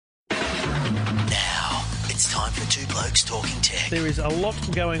time for Two Blokes Talking Tech. There is a lot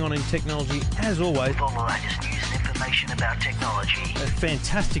going on in technology, as always. All the latest news and information about technology. It's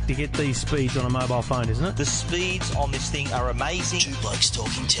fantastic to get these speeds on a mobile phone, isn't it? The speeds on this thing are amazing. Two Blokes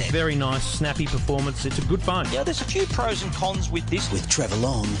Talking Tech. Very nice, snappy performance. It's a good phone. Yeah, there's a few pros and cons with this. With Trevor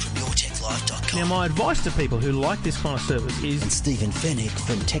Long from YourTechLife.com. Now, my advice to people who like this kind of service is... And Stephen Fennick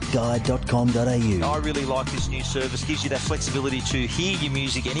from TechGuide.com.au. I really like this new service. Gives you that flexibility to hear your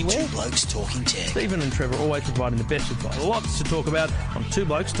music anywhere. Two Blokes Talking Tech. Stephen and Trevor always providing the best advice. Lots to talk about on Two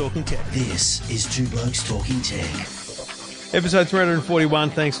Blokes Talking Tech. This is Two Blokes Talking Tech. Episode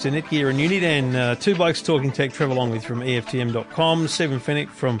 341, thanks to Netgear and Unit, Two Blokes Talking Tech, Trevor Long with from EFTM.com, Stephen Fennick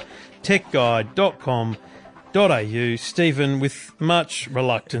from TechGuide.com.au. Stephen, with much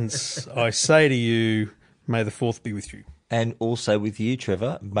reluctance, I say to you, may the 4th be with you. And also with you,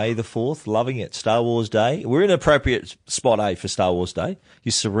 Trevor. May the 4th, loving it. Star Wars Day. We're in an appropriate spot, for Star Wars Day.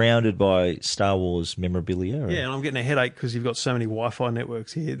 You're surrounded by Star Wars memorabilia. Yeah, and I'm getting a headache because you've got so many Wi-Fi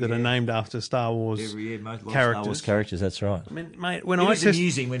networks here that are named after Star Wars characters. Star Wars characters, that's right. I mean, mate, when I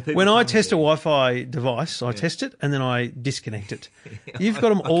test a Wi-Fi device, I test it and then I disconnect it. You've got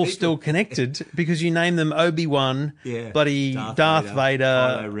them all still connected because you name them Obi-Wan, bloody Darth Vader.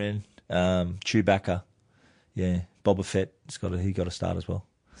 Kylo Ren, Chewbacca, Boba Fett. He got a start as well.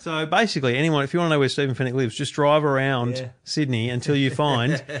 So basically, anyone, if you want to know where Stephen Fennick lives, just drive around Sydney until you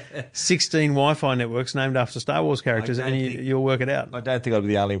find 16 Wi-Fi networks named after Star Wars characters, and you'll work it out. I don't think I'd be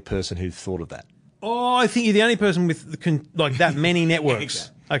the only person who thought of that. Oh, I think you're the only person with that many networks.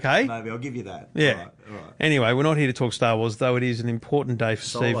 Okay? Maybe I'll give you that. Yeah. All right. Anyway, we're not here to talk Star Wars, though it is an important day for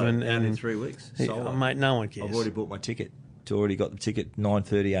Solo, Stephen. And in 3 weeks. Mate, no one cares. I've already bought my ticket. Already got the ticket.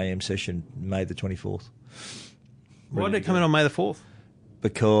 9:30 a.m. session, May the 24th. Why did it come in on May the 4th?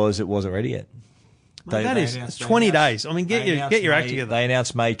 Because it wasn't ready yet. It's 20 days. I mean, get your act together. They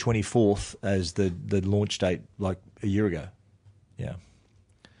announced May 24th as the launch date like a year ago. Yeah.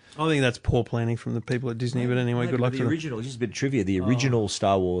 I think that's poor planning from the people at Disney, but anyway, good luck to them. The original, just a bit of trivia, the original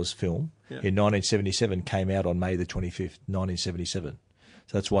Star Wars film in 1977 came out on May the 25th, 1977.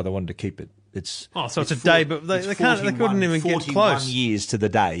 So that's why they wanted to keep it. It's a day, but they couldn't even get close. 41 years to the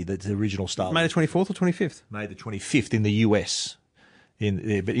day that the original Star Wars. May the 24th or 25th? May the 25th in the US. But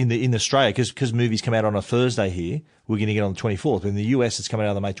in Australia, because movies come out on a Thursday here, we're going to get it on the 24th. But in the US, it's coming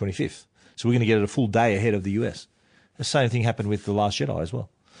out on the May 25th. So we're going to get it a full day ahead of the US. The same thing happened with The Last Jedi as well.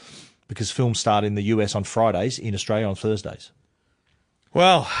 Because films start in the US on Fridays, in Australia on Thursdays.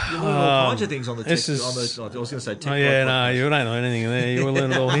 Well, you learn all kinds of things on the tech. I was going to say tech. You don't know anything there. You will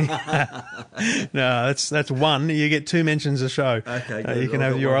learn it all here. No, that's one. You get 2 mentions a show. Okay, you can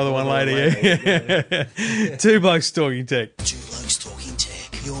have your other one later. Two Blokes Talking Tech. Two Blokes Talking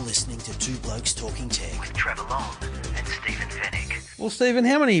Tech. You're listening to Two Blokes Talking Tech with Trevor Long and Stephen Fennick. Well, Stephen,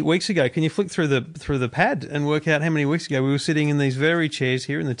 how many weeks ago, can you flick through the pad and work out how many weeks ago we were sitting in these very chairs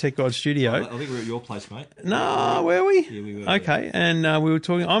here in the Tech Guide studio? I think we were at your place, mate. No, were we? Yeah, we were. Okay, and we were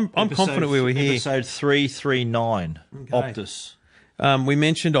talking. I'm confident we were here. Episode 339, Optus. We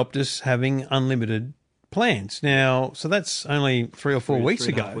mentioned Optus having unlimited plans. Now, so that's only 3 or 4 weeks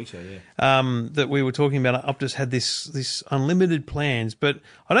ago. That we were talking about. Optus had this unlimited plans, but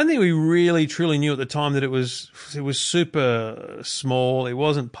I don't think we really truly knew at the time that it was super small. It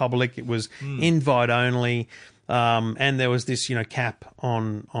wasn't public. It was invite only. And there was this, cap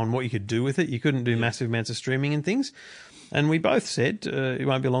on what you could do with it. You couldn't do massive amounts of streaming and things. And we both said it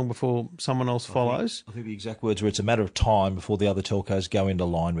won't be long before someone else follows. I think the exact words were, it's a matter of time before the other telcos go into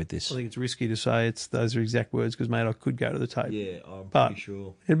line with this. I think it's risky to say those are exact words because, mate, I could go to the tape. Yeah, I'm pretty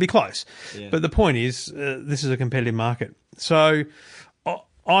sure. It'd be close. Yeah. But the point is, this is a competitive market. So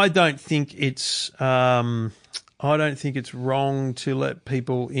I don't think it's wrong to let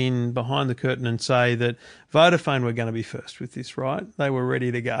people in behind the curtain and say that Vodafone were going to be first with this, right? They were ready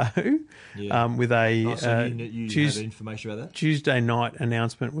to go with a so you had information about that? Tuesday night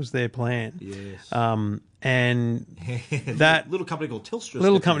announcement was their plan. Yes. And that little company called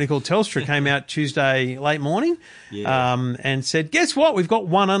Telstra came out Tuesday late morning and said, guess what? We've got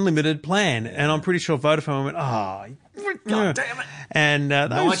one unlimited plan. Yeah. And I'm pretty sure Vodafone went, God damn it. And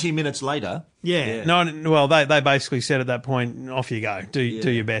 90 minutes later. Yeah. No, well, they basically said at that point, off you go, do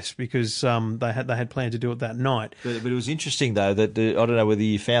your best, because they had planned to do it that night. But it was interesting though that I don't know whether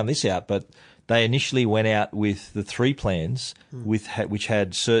you found this out, but they initially went out with the 3 plans which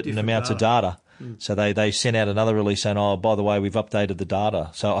had certain different amounts of data. So they sent out another release saying, oh, by the way, we've updated the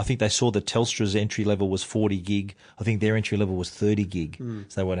data. So I think they saw that Telstra's entry level was 40 gig. I think their entry level was 30 gig.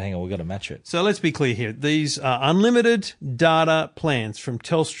 So they went, hang on, we've got to match it. So let's be clear here. These are unlimited data plans from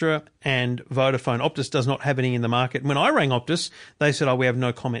Telstra and Vodafone. Optus does not have any in the market. When I rang Optus, they said, we have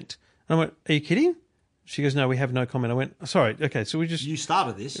no comment. And I went, are you kidding? She goes, no, we have no comment. I went, sorry, okay, so You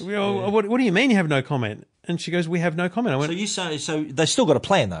started this. What do you mean you have no comment? And she goes, we have no comment. I went, So they still got a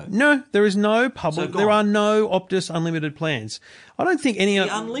plan though? No, there is no public. There are no Optus Unlimited plans. I don't think any.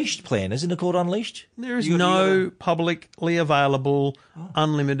 The Unleashed plan, isn't it called Unleashed? There is no publicly available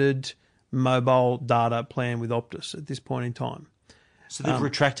unlimited mobile data plan with Optus at this point in time. So they've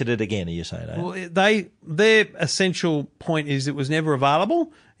retracted it again, are you saying? Well, their essential point is it was never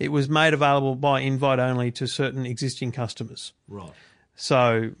available. It was made available by invite only to certain existing customers. Right.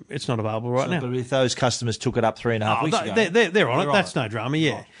 So it's not available now. But if those customers took it up 3.5 weeks ago... They're on it. That's no drama,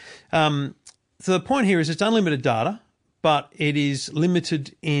 yeah. Right. So the point here is it's unlimited data, but it is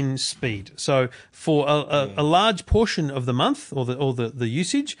limited in speed. So for a large portion of the month or the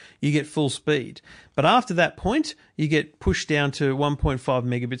usage, you get full speed. But after that point, you get pushed down to 1.5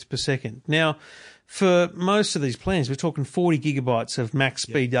 megabits per second. Now, for most of these plans, we're talking 40 gigabytes of max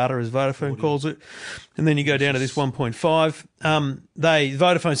speed data, as Vodafone calls it. And then you go down to this 1.5.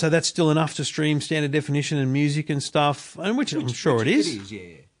 Vodafone say that's still enough to stream standard definition and music and stuff, and which I'm sure it is. It is,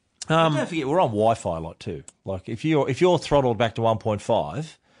 yeah. Don't forget, we're on Wi-Fi a lot too. Like if you're throttled back to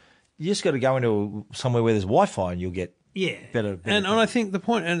 1.5, you just got to go into somewhere where there's Wi-Fi and you'll get better. And I think the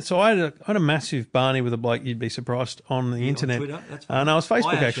point, and so I had a massive Barney with a bloke you'd be surprised on the internet. On Twitter, that's fine. No, it was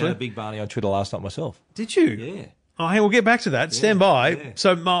Facebook I actually. had a big Barney on Twitter last night myself. Did you? Yeah. Oh, hey, we'll get back to that. Stand by. Yeah.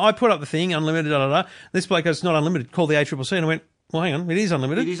 So I put up the thing, unlimited, This bloke goes, it's not unlimited. Call the ACCC, and I went, well, hang on, it is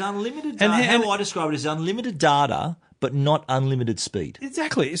unlimited. It is unlimited data. How I describe it is unlimited data, but not unlimited speed.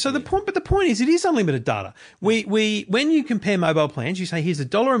 Exactly. So the point is, it is unlimited data. When you compare mobile plans, you say, here's the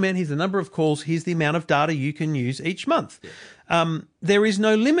dollar amount, here's the number of calls, here's the amount of data you can use each month. Yeah. There is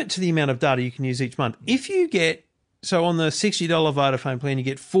no limit to the amount of data you can use each month. If you get, so on the $60 Vodafone plan, you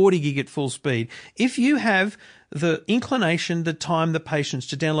get 40 gig at full speed. If you have the inclination, the time, the patience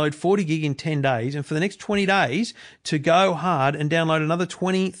to download 40 gig in 10 days, and for the next 20 days to go hard and download another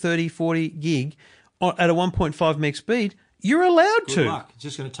 20, 30, 40 gig at a 1.5 meg speed, you're allowed to. Good luck. It's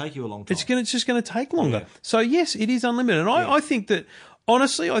just going to take you a long time. It's just going to take longer. Yeah. So yes, it is unlimited. And I think that,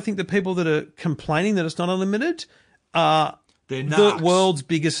 honestly, the people that are complaining that it's not unlimited are the world's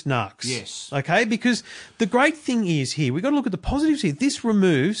biggest narcs. Yes. Okay? Because the great thing is here, we've got to look at the positives here. This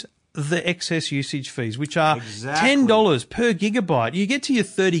removes the excess usage fees, which are $10 per gigabyte. You get to your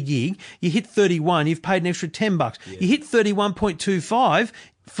 30 gig, you hit 31, you've paid an extra $10. Yeah. You hit 31.25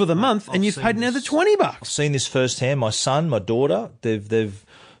 for the month, and you've paid another $20. I've seen this firsthand. My son, my daughter, they've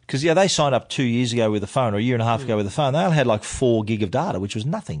because they signed up 2 years ago with a phone, or a year and a half ago with a phone. They only had like 4 gig of data, which was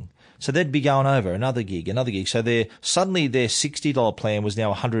nothing. So they'd be going over another gig. So suddenly their $60 plan was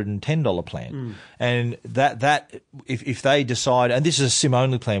now a $110 plan. And that if they decide, and this is a SIM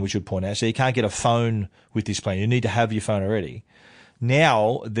only plan, we should point out, so you can't get a phone with this plan. You need to have your phone already.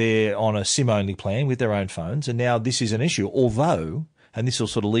 Now they're on a SIM only plan with their own phones, and now this is an issue. Although, and this will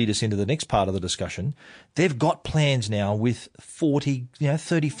sort of lead us into the next part of the discussion, they've got plans now with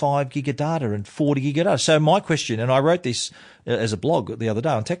 35 gig of data and 40 gig of data. So my question, and I wrote this as a blog the other day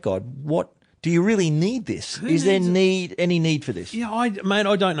on Tech Guide, what do you really need this? Is there any need for this? Yeah, I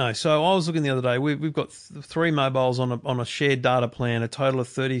don't know. So I was looking the other day. We've got 3 mobiles on a shared data plan, a total of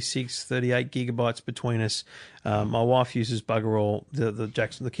 36, 38 gigabytes between us. My wife uses bugger all.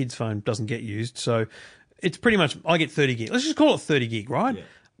 The kid's phone doesn't get used, so it's pretty much, I get 30 gig. Let's just call it 30 gig, right? Yeah.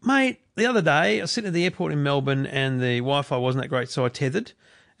 Mate, the other day, I was sitting at the airport in Melbourne and the Wi-Fi wasn't that great, so I tethered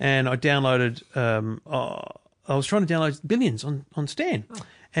and I downloaded, I was trying to download Billions on Stan. Oh,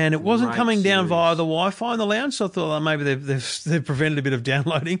 and it wasn't coming down via the Wi-Fi in the lounge, so I thought maybe they've prevented a bit of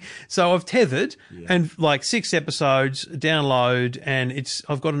downloading. So I've tethered and like 6 episodes, download, and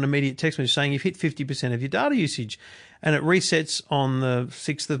I've got an immediate text message saying you've hit 50% of your data usage. And it resets on the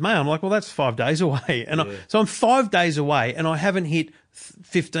 6th of May. I'm like, well, that's 5 days away. And so I'm 5 days away and I haven't hit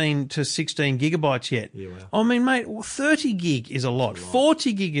 15 to 16 gigabytes yet. Yeah, wow. I mean, mate, 30 gig is a lot.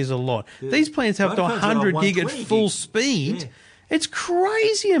 40 gig is a lot. Yeah. These plans have to 100 gig at full speed. Yeah. It's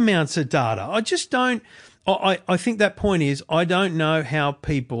crazy amounts of data. I just don't, I think that point is, I don't know how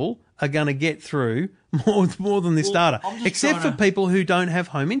people are going to get through more than this data, except for people who don't have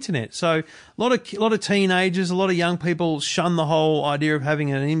home internet. So a lot of teenagers, a lot of young people shun the whole idea of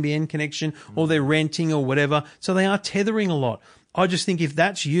having an NBN connection, or they're renting or whatever. So they are tethering a lot. I just think if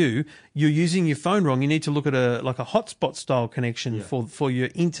that's you're using your phone wrong. You need to look at a hotspot style connection for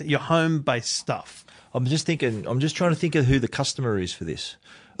your home based stuff. I'm just trying to think of who the customer is for this,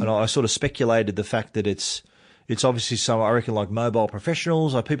 and I sort of speculated the fact that it's obviously some, I reckon, like mobile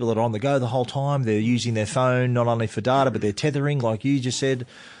professionals, like people that are on the go the whole time. They're using their phone not only for data, but they're tethering, like you just said.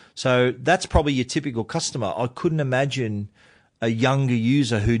 So that's probably your typical customer. I couldn't imagine a younger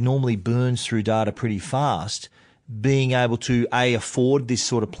user who normally burns through data pretty fast being able to afford this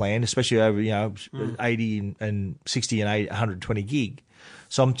sort of plan, especially over 80 and 60 and 120 gig.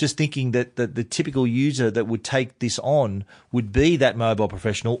 So I'm just thinking that the typical user that would take this on would be that mobile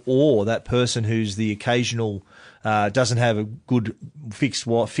professional or that person who's the occasional doesn't have a good fixed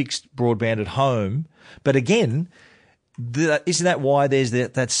broadband at home. But again, isn't that why there's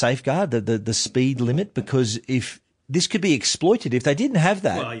that safeguard, the speed limit? Because if this could be exploited, if they didn't have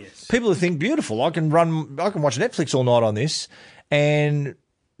that, well, yes. People would think, beautiful, I can watch Netflix all night on this, and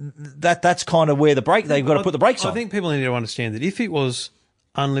that's kind of where they've got to put the brakes on. I think people need to understand that if it was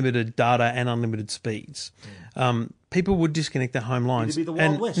unlimited data and unlimited speeds, people would disconnect their home lines. It'd be the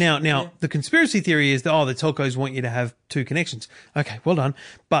Wild West. Now, the conspiracy theory is that the telcos want you to have two connections. Okay, well done.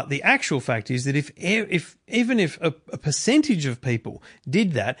 But the actual fact is that even if a percentage of people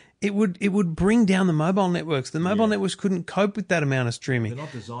did that, it would bring down the mobile networks. The mobile networks couldn't cope with that amount of streaming. They're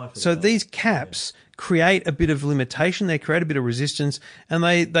not designed for so that. These caps create a bit of limitation. They create a bit of resistance, and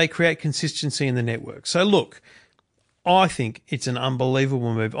they create consistency in the network. So look, I think it's an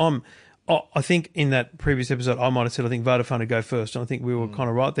unbelievable move. I think in that previous episode, I might have said I think Vodafone would go first. And I think we were kind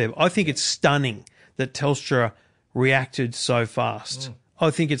of right there. I think it's stunning that Telstra reacted so fast. I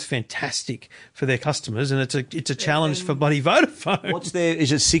think it's fantastic for their customers, and it's a challenge for bloody Vodafone. What's there?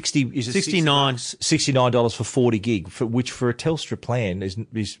 Is it 60? Is it 69? $69 for 40 gig, which for a Telstra plan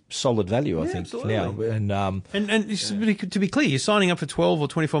is solid value, I think absolutely. now. And to be clear, you're signing up for 12 or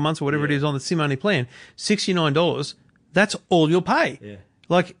 24 months or whatever it is on the SIM only plan. $69. That's all you'll pay. Yeah.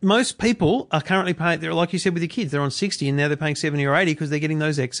 Like most people are currently paying, they're like you said with your kids, they're on 60 and now they're paying 70 or 80 because they're getting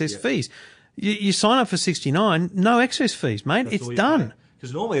those excess fees. You sign up for 69, no excess fees, mate. It's done.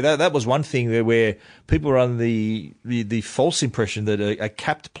 Because normally that was one thing where people are under the false impression that a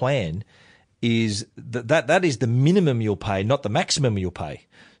capped plan is that is the minimum you'll pay, not the maximum you'll pay.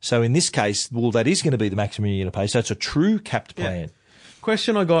 So in this case, that is going to be the maximum you're going to pay. So it's a true capped plan.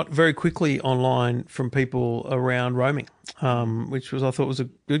 Question I got very quickly online from people around roaming, which I thought was a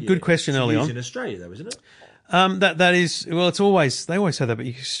good question early on. In Australia, though, isn't it? That is, well, they always say that, but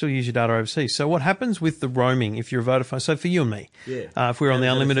you can still use your data overseas. So what happens with the roaming if you're a Vodafone? So for you and me, if we're on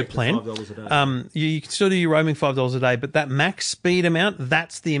the unlimited plan, you can still do your roaming $5 a day, but that max speed amount,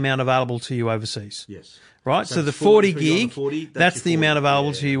 that's the amount available to you overseas. Yes. Right, so the 40 gig, that's the amount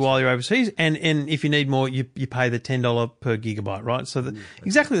available to you while you're overseas, and if you need more, you pay the $10 per gigabyte, right? So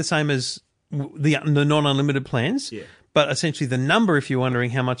exactly the same as the non-unlimited plans, but essentially the number, if you're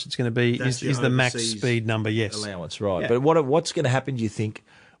wondering how much it's going to be, is the max speed number, yes. Allowance, right. Yeah. But what's going to happen, do you think,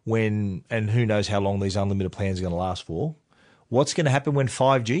 and who knows how long these unlimited plans are going to last for, what's going to happen when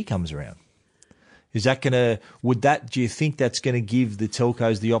 5G comes around? Is that going to, do you think that's going to give the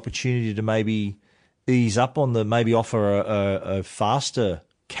telcos the opportunity to maybe ease up on maybe offer a faster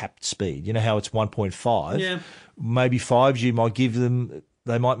capped speed? You know how it's 1.5? Yeah. Maybe 5G might give them,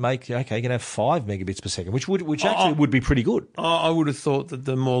 they might make, you can have 5 megabits per second, which actually would be pretty good. I would have thought that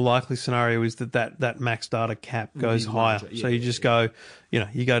the more likely scenario is that max data cap goes higher. So you just go,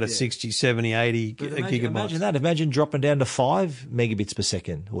 you go to 60, 70, 80 gigabytes. Imagine that. Imagine dropping down to 5 megabits per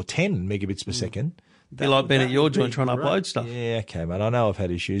second or 10 megabits per second. Be like being at your joint trying to upload stuff. Yeah, okay, mate. I know I've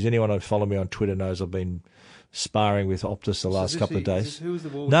had issues. Anyone who follow me on Twitter knows I've been sparring with Optus the last couple of days. Who was the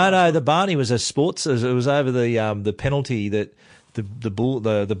No, the Barney was a sports. It was over the penalty that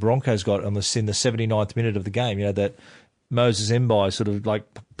the Broncos got in the 79th minute of the game. That Moses Mbai sort of like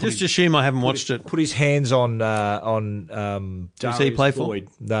just assume I haven't watched it. Put his hands on Does he play for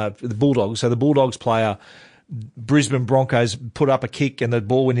the Bulldogs? So the Bulldogs player, Brisbane Broncos put up a kick and the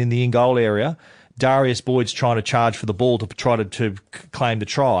ball went in the in-goal area. Darius Boyd's trying to charge for the ball to try to claim the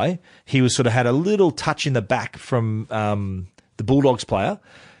try. He was sort of had a little touch in the back from the Bulldogs player,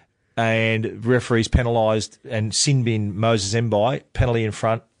 and referees penalised and sin bin Moses Mbai, penalty in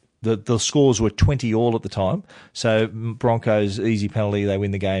front. The scores were 20-all at the time. So Broncos, easy penalty, they win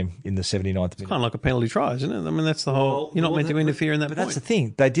the game in the 79th minute. It's kind of like a penalty try, isn't it? I mean, that's the whole... You're not meant to interfere in that point. But that's the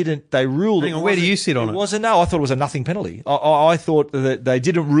thing. They ruled... Hang on, where do you sit on it? No, I thought it was a nothing penalty. I thought that they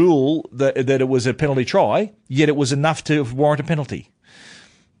didn't rule that it was a penalty try, yet it was enough to warrant a penalty,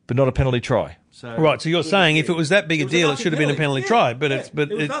 but not a penalty try. Right, so you're saying if it was that big a deal, it should have been a penalty try, but it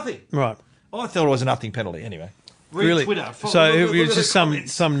was nothing. Right. I thought it was a nothing penalty anyway. Really? Twitter. So it was just some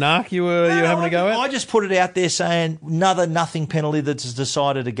narc you were having to go at? I just put it out there saying another nothing penalty that's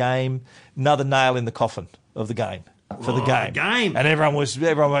decided a game, another nail in the coffin of the game. For the game. And everyone went,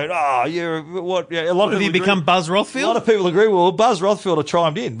 you're what? Yeah, a lot of have you become Buzz Rothfield? A lot of people agree. Well, Buzz Rothfield have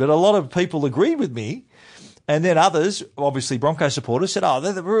chimed in, but a lot of people agreed with me. And then others, obviously Bronco supporters, said, "Oh,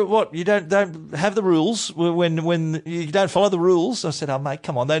 what? You don't have the rules when you don't follow the rules." I said, "Oh, mate,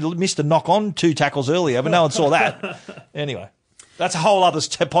 come on! They missed a knock on 2 tackles earlier, but no one saw that." Anyway, that's a whole other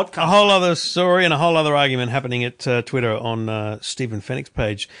podcast, a whole other story, and a whole other argument happening at Twitter on Stephen Fennick's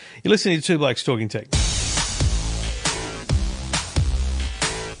page. You're listening to Two Blokes Talking Tech.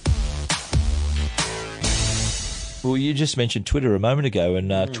 Well, you just mentioned Twitter a moment ago,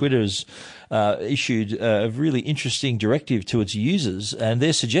 and Twitter's issued a really interesting directive to its users, and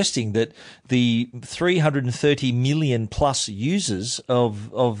they're suggesting that the 330 million plus users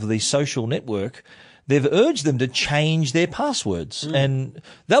of the social network, they've urged them to change their passwords. And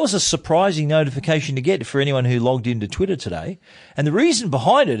that was a surprising notification to get for anyone who logged into Twitter today. And the reason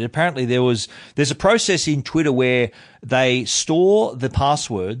behind it, apparently there's a process in Twitter where they store the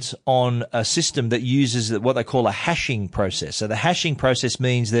passwords on a system that uses what they call a hashing process. So the hashing process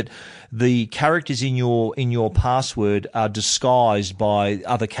means that the characters in your password are disguised by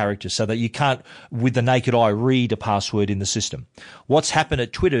other characters so that you can't, with the naked eye, read a password in the system. What's happened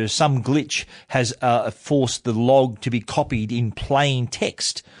at Twitter, some glitch has forced the log to be copied in plain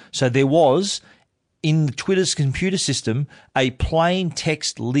text. So there was, in Twitter's computer system, a plain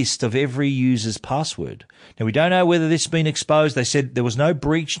text list of every user's password. Now, we don't know whether this has been exposed. They said there was no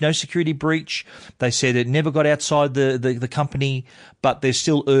breach, no security breach. They said it never got outside the company, but they're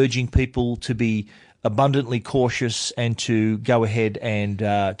still urging people to be abundantly cautious and to go ahead and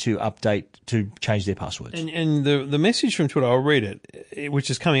to update, to change their passwords. And the message from Twitter, I'll read it,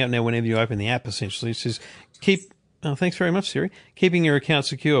 which is coming up now whenever you open the app, essentially. It says, thanks very much, Siri. Keeping your account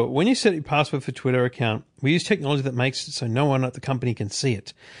secure. When you set your password for Twitter account, we use technology that makes it so no one at the company can see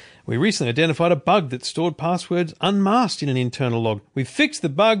it. We recently identified a bug that stored passwords unmasked in an internal log. We've fixed the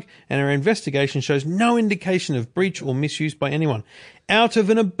bug, and our investigation shows no indication of breach or misuse by anyone. Out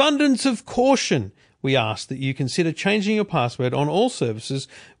of an abundance of caution, we ask that you consider changing your password on all services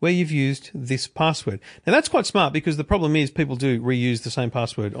where you've used this password. Now, that's quite smart because the problem is people do reuse the same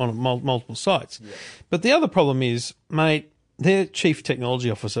password on multiple sites. Yeah. But the other problem is, mate, their chief technology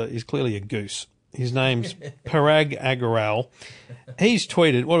officer is clearly a goose. His name's Parag Agarwal. He's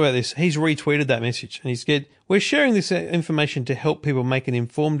tweeted, what about this? He's retweeted that message and he said, "We're sharing this information to help people make an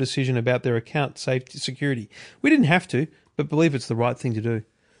informed decision about their account safety security. We didn't have to, but believe it's the right thing to do."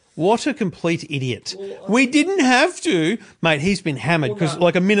 What a complete idiot. We didn't have to. Mate, he's been hammered because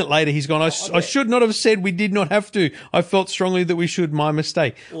like a minute later he's gone, I should not have said we did not have to. I felt strongly that we should. My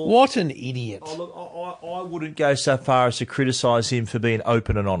mistake. What an idiot. I wouldn't go so far as to criticise him for being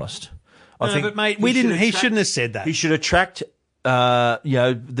open and honest. I think, but mate, he shouldn't have said that. He should attract,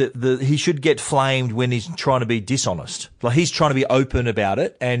 he should get flamed when he's trying to be dishonest. Like he's trying to be open about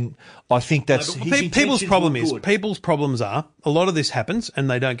it, and I think that's people's problem is people's problems are a lot of this happens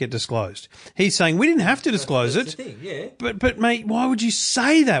and they don't get disclosed. He's saying we didn't have to disclose it, the thing, yeah. But mate, why would you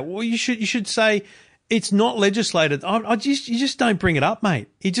say that? Well, you should say it's not legislated. You just don't bring it up, mate.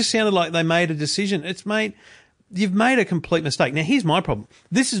 It just sounded like they made a decision. You've made a complete mistake. Now, here's my problem.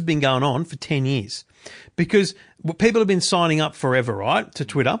 This has been going on for 10 years because people have been signing up forever, right, to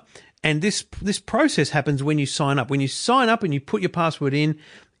Twitter. And this process happens when you sign up. When you sign up and you put your password in,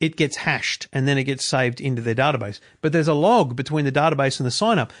 it gets hashed and then it gets saved into their database. But there's a log between the database and the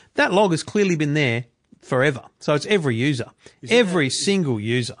sign up. That log has clearly been there forever. So it's every user, every single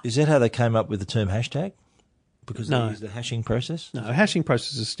user. Is that how they came up with the term hashtag? Because they use the hashing process? No, hashing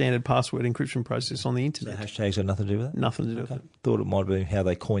process is a standard password encryption process on the internet. So hashtags got nothing to do with that? Nothing to do with it. Thought it might be how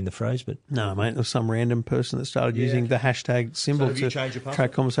they coined the phrase, but... No, mate, there was some random person that started using the hashtag symbol to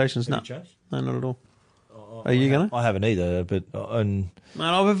track conversations. No, not at all. Are you going to? I haven't either, but... Mate,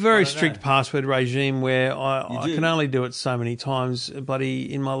 I have a very strict password regime where I can only do it so many times,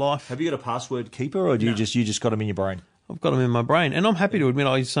 buddy, in my life. Have you got a password keeper, or do you just got them in your brain? I've got them in my brain, and I'm happy to admit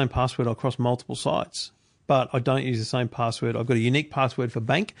I use the same password across multiple sites. But I don't use the same password. I've got a unique password for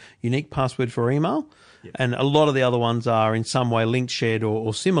bank, unique password for email, and a lot of the other ones are in some way linked, shared,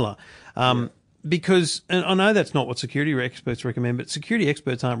 or similar. Because, and I know that's not what security experts recommend, but security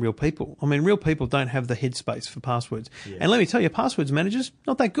experts aren't real people. I mean, real people don't have the headspace for passwords. Yeah. And let me tell you, passwords managers,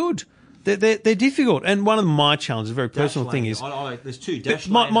 not that good. They're difficult. And one of my challenges, a very personal thing is... there's two.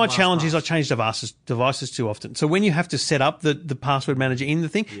 My challenge is I change devices too often. So when you have to set up the password manager in the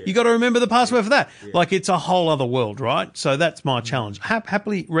thing, you got to remember the password for that. Yeah. Like it's a whole other world, right? So that's my challenge.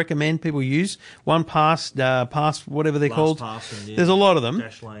 Happily recommend people use OnePass, whatever they're called. There's a lot of them.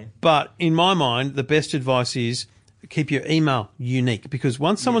 Dashlane. But in my mind, the best advice is keep your email unique, because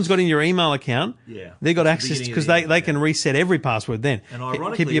once someone's got in your email account, they've got access because they can reset every password then. And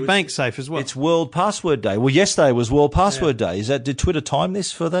ironically, keep your bank safe as well. It's World Password Day. Well, yesterday was World Password Day. Did Twitter time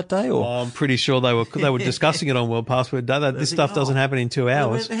this for that day? Or? I'm pretty sure they were discussing it on World Password Day. This stuff doesn't happen in 2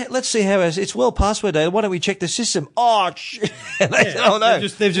 hours. Let's see how it's World Password Day. Why don't we check the system? Oh, shit. Oh, no.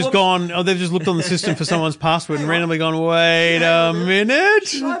 They've just looked on the system for someone's password and randomly gone, wait a minute.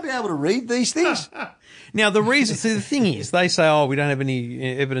 Should I be able to read these things? Now, the thing is, they say, we don't have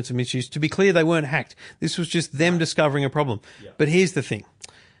any evidence of misuse. To be clear, they weren't hacked. This was just them discovering a problem. Yep. But here's the thing.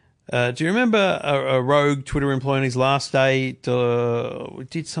 Do you remember a rogue Twitter employee on his last day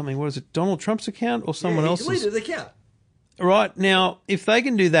did something, what is it, Donald Trump's account or someone else's? He deleted the account. Right. Now, if they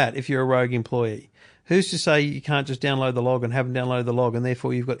can do that, if you're a rogue employee, who's to say you can't just download the log and haven't downloaded the log, and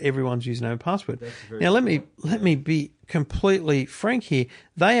therefore you've got everyone's username and password? Now, let me be completely frank here.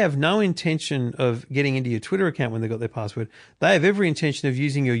 They have no intention of getting into your Twitter account when they've got their password. They have every intention of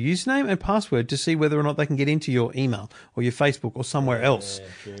using your username and password to see whether or not they can get into your email or your Facebook or somewhere else.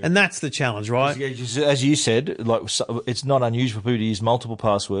 True. And that's the challenge, right? As you said, it's not unusual for people to use multiple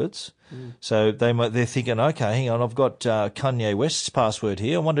passwords. So they're thinking, okay, hang on, I've got Kanye West's password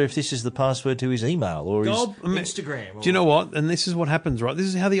here. I wonder if this is the password to his email or his Instagram. Do you know what? And this is what happens, right? This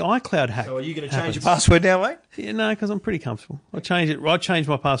is how the iCloud hack. So are you going to change your password now, mate? Yeah, no, because I'm pretty comfortable. I change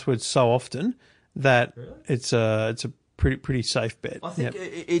my password so often that it's a pretty safe bet. I think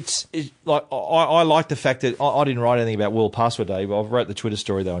it's like I like the fact that I didn't write anything about World Password Day. But I've wrote the Twitter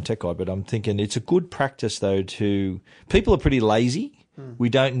story though on Tech Guide, but I'm thinking it's a good practice though people are pretty lazy. We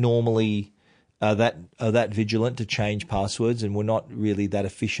don't normally that vigilant to change passwords, and we're not really that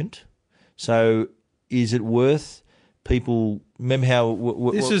efficient. So is it worth people? Remember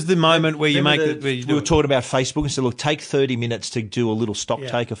how this is the moment where you make it. We were talking about Facebook and said, look, take 30 minutes to do a little stock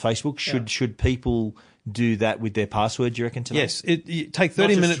take of Facebook. Should people do that with their password, do you reckon, today? Yes. Take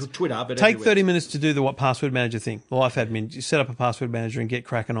 30 minutes. Twitter, but take 30 minutes to do the password manager thing, life admin. You set up a password manager and get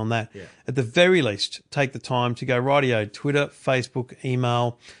cracking on that. Yeah. At the very least, take the time to go, rightio, Twitter, Facebook,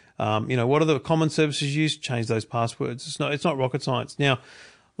 email. What are the common services used? Change those passwords. It's not rocket science. Now,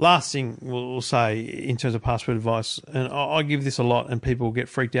 last thing we'll say in terms of password advice, and I give this a lot and people get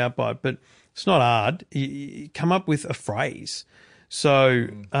freaked out by it, but it's not hard. You come up with a phrase. So,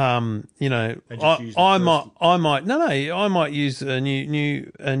 I might use a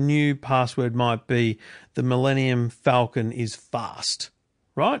new password might be the Millennium Falcon is fast.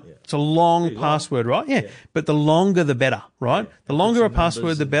 Right? Yeah. It's a long password, right? Yeah. But the longer the better, right? Yeah. The longer a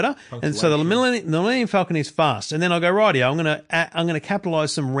password, the better. And so the Millennium Falcon is fast. And then I'll go, rightio, I'm going to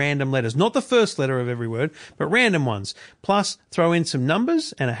capitalize some random letters. Not the first letter of every word, but random ones. Plus throw in some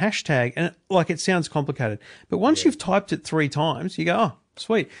numbers and a hashtag. And it sounds complicated. But once you've typed it 3 times, you go, oh,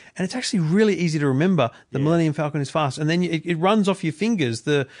 sweet. And it's actually really easy to remember the Millennium Falcon is fast. And then it runs off your fingers,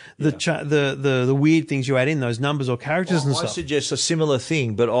 the weird things you add in, those numbers or characters and stuff. I suggest a similar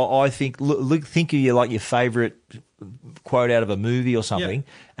thing, but I think, think of your favorite quote out of a movie or something,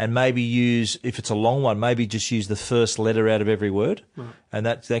 and maybe use, if it's a long one, maybe just use the first letter out of every word. Right. And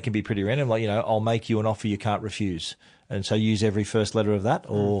that can be pretty random. I'll make you an offer you can't refuse. And so use every first letter of that,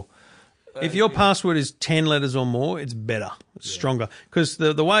 or... If your password is 10 letters or more, it's better. It's stronger. Because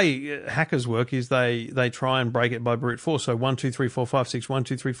the way hackers work is they try and break it by brute force. So 1, 2, 3, 4, 5, 6, 1,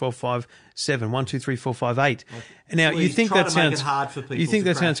 2, 3, 4, 5, 7, 1, 2, 3, 4, 5, 8. And now you think that sounds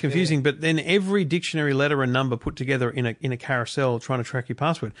sounds confusing, but then every dictionary letter and number put together in a carousel trying to track your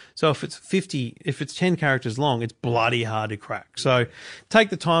password. So if it's 10 characters long, it's bloody hard to crack. So take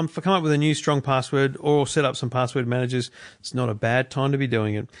the time come up with a new strong password or set up some password managers. It's not a bad time to be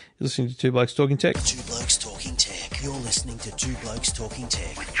doing it. You're listening to Two Blokes Talking Tech. Two Blokes Talking Tech. You're listening to Two Blokes Talking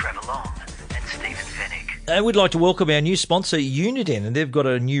Tech with Trevor Long and Stephen Fennick. And we'd like to welcome our new sponsor, Uniden, and they've got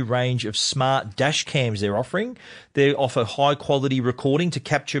a new range of smart dash cams they're offering. They offer high-quality recording to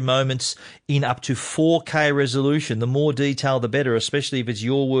capture moments in up to 4K resolution. The more detail, the better, especially if it's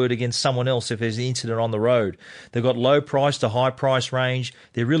your word against someone else, if there's an incident on the road. They've got low price to high price range.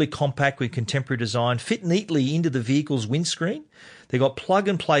 They're really compact with contemporary design, fit neatly into the vehicle's windscreen. They've got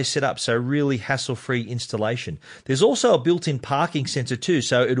plug-and-play setup, so really hassle-free installation. There's also a built-in parking sensor too,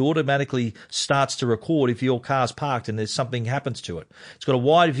 so it automatically starts to record if your car's parked and there's something happens to it. It's got a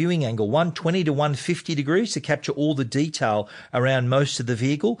wide viewing angle, 120 to 150 degrees to capture all the detail around most of the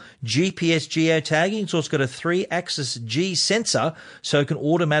vehicle. GPS geotagging, so it's got a 3-axis G sensor, so it can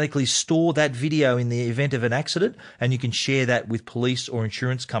automatically store that video in the event of an accident, and you can share that with police or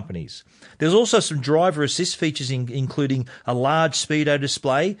insurance companies. There's also some driver assist features, including a large speedo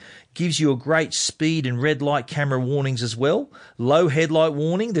display, gives you a great speed and red light camera warnings as well. Low headlight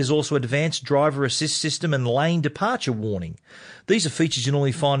warning. There's also advanced driver assist system and lane departure warning. These are features you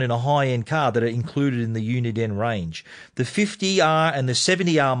normally find in a high-end car that are included in the Uniden range. The 50R and the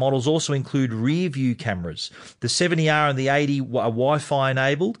 70R models also include rear-view cameras. The 70R and the 80 are Wi-Fi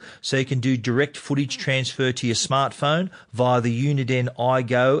enabled, so you can do direct footage transfer to your smartphone via the Uniden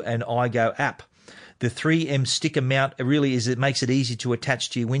iGo and iGo app. The 3M sticker mount it makes it easy to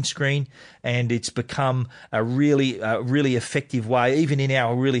attach to your windscreen, and it's become a really effective way, even in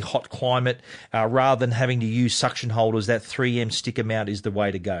our really hot climate, rather than having to use suction holders. That 3M sticker mount is the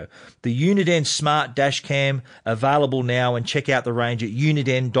way to go. The Uniden Smart Dash Cam, available now, and check out the range at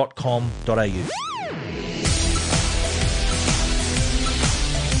uniden.com.au.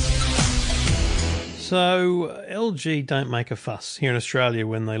 So LG don't make a fuss here in Australia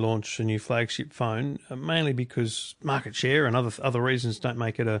when they launch a new flagship phone, mainly because market share and other reasons don't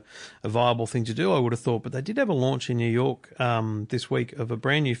make it a viable thing to do, I would have thought. But they did have a launch in New York this week of a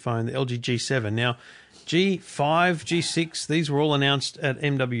brand new phone, the LG G7. Now, G5, G6, these were all announced at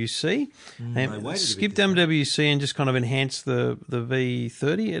MWC. Skipped MWC and just kind of enhanced the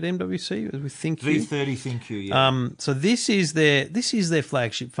V30 at MWC with ThinQ. V30 ThinQ, yeah. So this is their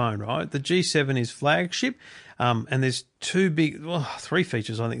flagship phone, right? The G7 is flagship, and there's three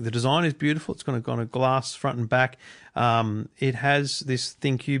features. I think the design is beautiful. It's got a glass front and back. It has this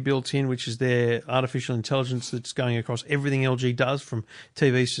ThinQ built in, which is their artificial intelligence that's going across everything LG does, from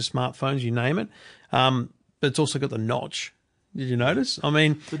TVs to smartphones, you name it. But it's also got the notch. Did you notice? I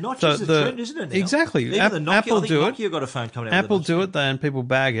mean, the notch is the trend, isn't it? Now? Exactly. Even Apple do it. Nokia got a phone coming out. Apple with a notch do it, and people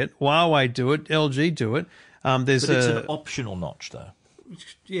bag it. Huawei do it. LG do it. But it's an optional notch, though.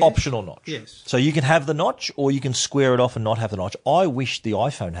 Yeah. Optional notch. Yes. So you can have the notch, or you can square it off and not have the notch. I wish the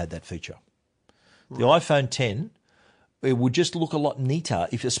iPhone had that feature. The iPhone 10, it would just look a lot neater,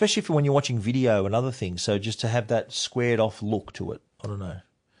 especially when you're watching video and other things. So just to have that squared off look to it. I don't know.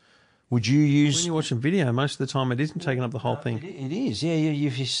 Would you use... When you're watching video, most of the time it isn't taking up the whole thing. It is, yeah.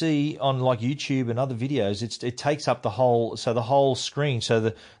 If you see on like YouTube and other videos, it takes up the whole screen.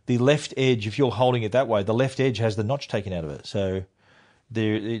 So the left edge, if you're holding it that way, the left edge has the notch taken out of it. So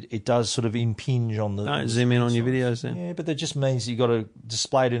it does sort of impinge on the... Don't zoom in on your videos then. Yeah, but that just means you've got to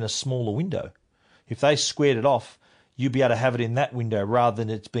display it in a smaller window. If they squared it off, you'd be able to have it in that window rather than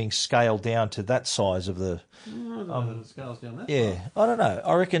it's being scaled down to that size of the... I don't know that it scales down that Yeah, far. I don't know.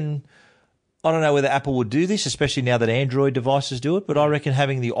 I don't know whether Apple would do this, especially now that Android devices do it, but I reckon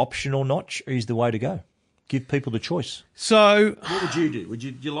having the optional notch is the way to go. Give people the choice. So, what would you do? Would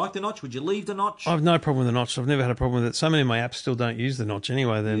you like the notch? Would you leave the notch? I've no problem with the notch. I've never had a problem with it. So many of my apps still don't use the notch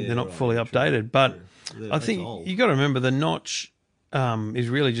anyway. They're not fully updated. But I think you got to remember the notch is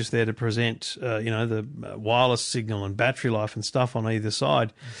really just there to present, the wireless signal and battery life and stuff on either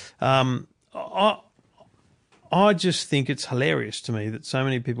side. I just think it's hilarious to me that so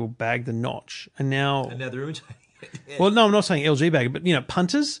many people bag the notch, and now they're imitating it. Yeah. Well, no, I'm not saying LG bag it, but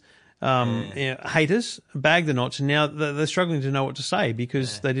punters, haters bag the notch, and now they're struggling to know what to say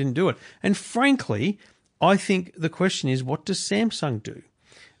because they didn't do it. And frankly, I think the question is, what does Samsung do?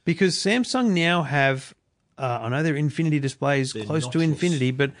 Because Samsung now have, I know their Infinity displays close to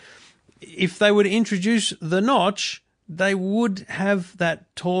infinity, but if they were to introduce the notch, they would have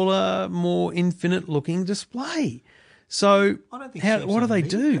that taller, more infinite-looking display. So, what do they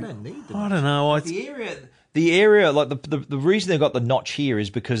do? They don't need the I don't know. The area, like the reason they've got the notch here is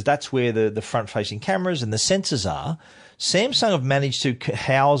because that's where the front-facing cameras and the sensors are. Samsung have managed to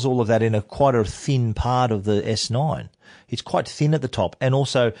house all of that in quite a thin part of the S9. It's quite thin at the top, and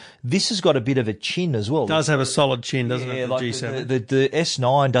also this has got a bit of a chin as well. It does have a solid chin, doesn't it? The like G7. The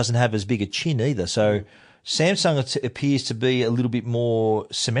S9 doesn't have as big a chin either, so Samsung appears to be a little bit more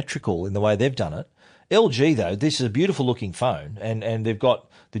symmetrical in the way they've done it. LG, though, this is a beautiful looking phone, and they've got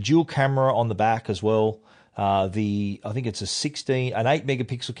the dual camera on the back as well. I think it's an 8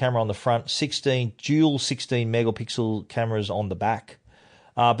 megapixel camera on the front, 16 megapixel cameras on the back.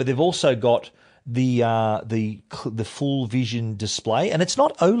 But they've also got the full vision display, and it's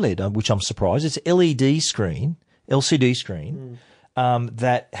not OLED, which I'm surprised. It's LCD screen.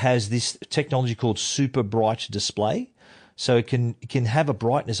 That has this technology called super bright display. So it can have a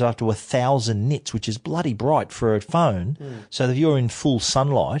brightness of up to 1,000 nits, which is bloody bright for a phone. So if you're in full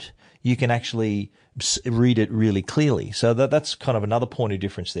sunlight, you can actually read it really clearly. So that's kind of another point of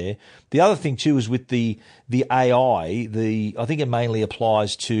difference there. The other thing too is with the AI, I think it mainly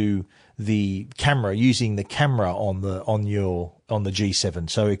applies to the camera, using the camera on your on the G7,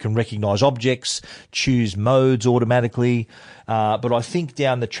 so it can recognise objects, choose modes automatically. But I think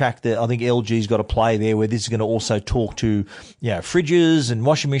down the track that I think LG's got a play there where this is going to also talk to, fridges and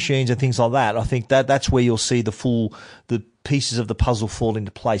washing machines and things like that. I think that's where you'll see the pieces of the puzzle fall into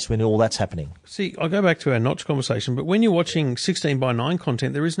place when all that's happening. See, I'll go back to our notch conversation, but when you're watching 16 by 9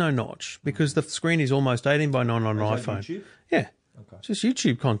 content, there is no notch because the screen is almost 18 by 9 on an iPhone. YouTube? Yeah. Okay. It's just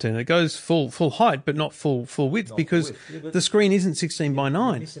YouTube content. It goes full height, but not full width because the screen isn't 16 by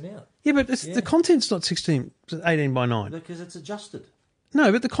 9. Missing out. Yeah, but the content's not 18 by 9. Because it's adjusted.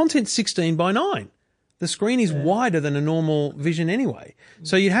 No, but the content's 16 by 9. The screen is wider than a normal vision anyway.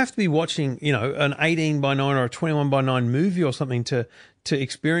 So you'd have to be watching, an 18 by 9 or a 21 by 9 movie or something to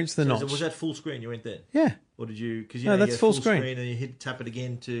experience the notch. Was that full screen you went there? Yeah. Or did you? Because no, that's you full screen. And you tap it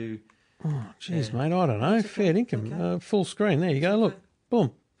again to. Oh, jeez, mate, I don't know. Fair income. Okay. Full screen. There you go. Look,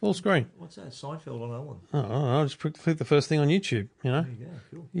 boom, full screen. What's that? Seinfeld on Ellen. Oh, I'll just click the first thing on YouTube. There you go.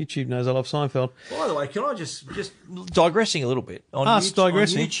 Cool. YouTube knows I love Seinfeld. By the way, can I just digressing a little bit on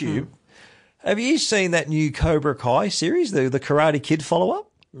digressing. On YouTube? Have you seen that new Cobra Kai series, the Karate Kid follow-up?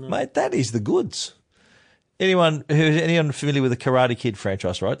 No. Mate, that is the goods. Anyone familiar with the Karate Kid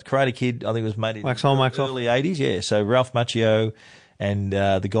franchise, right? The Karate Kid, I think, was made in the early 80s. Yeah, so Ralph Macchio and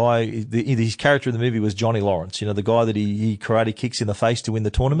the guy, his character in the movie was Johnny Lawrence, the guy that he karate kicks in the face to win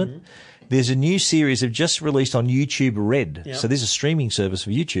the tournament. Mm-hmm. There's a new series they've just released on YouTube Red. Yep. So there's a streaming service for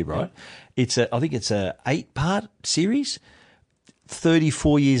YouTube, right? Yep. I think it's a 8-part series.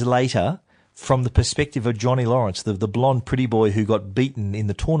 34 years later, from the perspective of Johnny Lawrence, the blonde pretty boy who got beaten in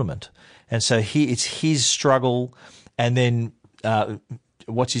the tournament. And so it's his struggle, and then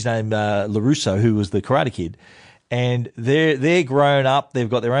what's his name, LaRusso, who was the Karate Kid, and they're grown up, they've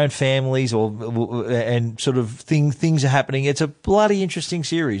got their own families, and sort of things are happening. It's a bloody interesting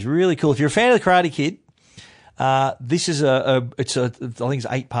series, really cool. If you're a fan of the Karate Kid, this is I think it's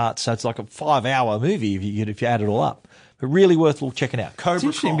 8 parts, so it's like a 5-hour movie if you add it all up. But really worth checking out. Cobra it's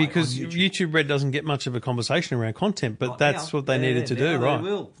interesting Kai because YouTube Red doesn't get much of a conversation around content, but that's what they needed to do, right?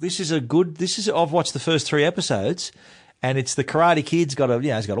 Will. I've watched the first 3 episodes, and it's the Karate Kid's got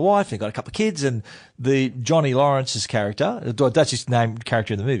he's got a wife, he's got a couple of kids, and the Johnny Lawrence's character, that's his named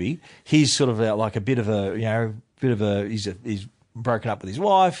character in the movie. He's sort of like a bit of a he's broken up with his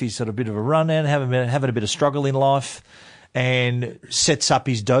wife. He's sort of a bit of a run and having a bit of struggle in life. And sets up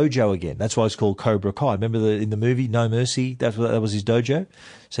his dojo again. That's why it's called Cobra Kai. Remember in the movie No Mercy? That was his dojo.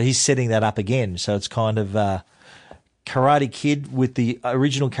 So he's setting that up again. So it's kind of Karate Kid with the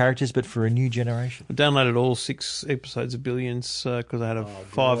original characters, but for a new generation. I downloaded all 6 episodes of Billions because I had a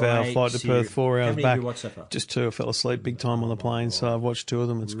 5-hour flight to Perth, 4 hours back. How many did you watch so far? Just 2. I fell asleep big time on the plane, so I've watched 2 of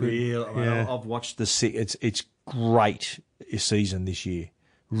them. It's good. Yeah. I've watched it's great season this year.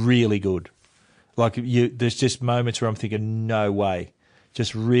 Really good. Like there's just moments where I'm thinking, no way.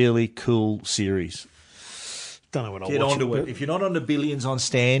 Just really cool series. Don't know when I'll get watch onto it. If you're not on the Billions on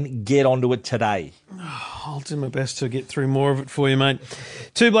Stan, get onto it today. I'll do my best to get through more of it for you, mate.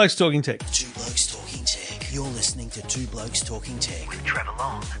 2 Blokes Talking Tech. 2 Blokes Talking Tech. You're listening to 2 Blokes Talking Tech with Trevor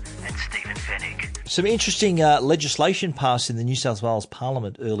Long and Stephen Fennick. Some interesting legislation passed in the New South Wales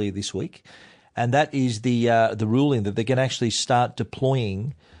Parliament earlier this week, and that is the ruling that they can actually start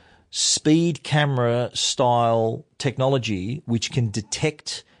deploying speed camera style technology which can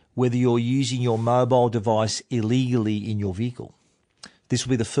detect whether you're using your mobile device illegally in your vehicle. This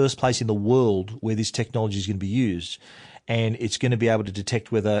will be the first place in the world where this technology is going to be used, and it's going to be able to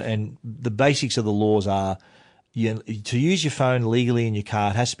detect whether, and the basics of the laws are to use your phone legally in your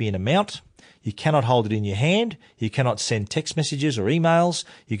car, it has to be in a mount. You cannot hold it in your hand. You cannot send text messages or emails.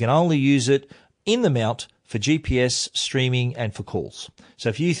 You can only use it in the mount for GPS, streaming, and for calls. So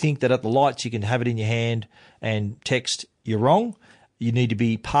if you think that at the lights you can have it in your hand and text, you're wrong. You need to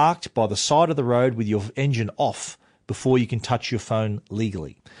be parked by the side of the road with your engine off before you can touch your phone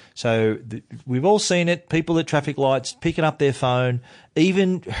legally. So we've all seen it, people at traffic lights picking up their phone,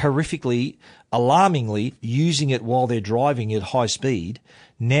 even horrifically, alarmingly using it while they're driving at high speed.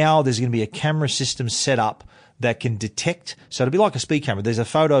 Now there's going to be a camera system set up that can detect. So it'll be like a speed camera. There's a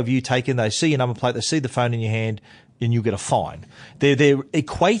photo of you taken. They see your number plate. They see the phone in your hand, and you'll get a fine. They're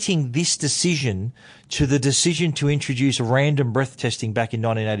equating this decision to the decision to introduce random breath testing back in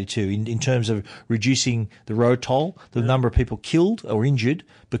 1982 in terms of reducing the road toll, the number of people killed or injured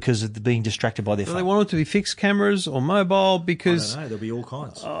because of being distracted by their phone. They want it to be fixed cameras or mobile because... I don't know. There'll be all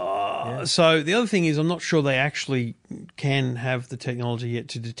kinds. So the other thing is I'm not sure they actually can have the technology yet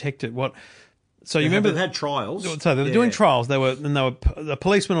to detect it. So you remember they've had trials. So they were doing trials. They were a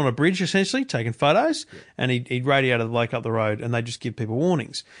policeman on a bridge essentially taking photos, and he'd radio to the bloke up the road, and they just give people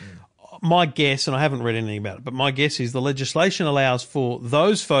warnings. my guess, and I haven't read anything about it, but my guess is the legislation allows for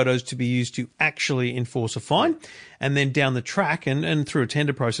those photos to be used to actually enforce a fine. And then down the track and through a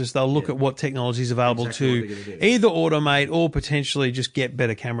tender process, they'll look at what technology is available to either automate or potentially just get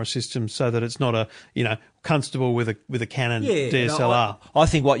better camera systems so that it's not a, constable with a Canon DSLR. I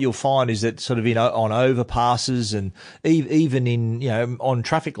think what you'll find is that sort of on overpasses and even in on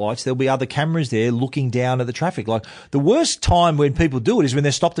traffic lights, there'll be other cameras there looking down at the traffic. Like the worst time when people do it is when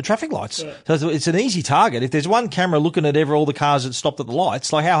they stop the traffic lights. Yeah. So it's an easy target. If there's one camera looking at all the cars that stopped at the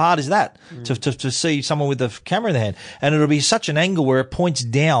lights, like how hard is that to see someone with a camera in their hand? And it'll be such an angle where it points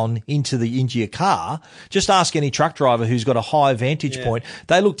down into your car. Just ask any truck driver who's got a high vantage point.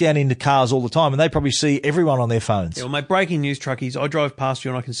 They look down into cars all the time, and they probably see everyone on their phones. Yeah, well, mate, breaking news, truckies. I drive past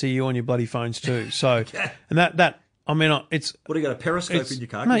you and I can see you on your bloody phones too. So, and it's. What do you got, a periscope in your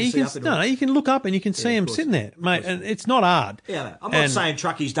car? You can look up and you can see them sitting there, mate. And it's not hard. Yeah, no, I'm not saying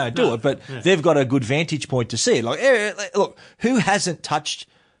truckies don't do it, but they've got a good vantage point to see it. Like, look, who hasn't touched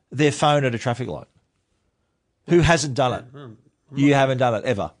their phone at a traffic light? Who hasn't done it? You haven't done it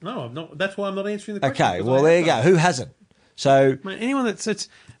ever. No, I'm not. That's why I'm not answering the question. Okay, well there you go. Who hasn't? So, mate, anyone that sits.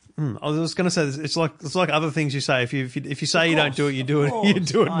 I was going to say this. It's like other things you say. If you say you don't do it, you do it. You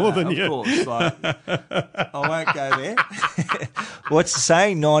do it more than you. Of course, I won't go there. What's the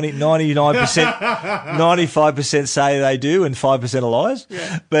saying? 99%, 95% say they do, and 5% are liars.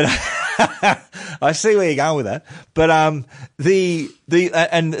 Yeah. But I see where you're going with that. But the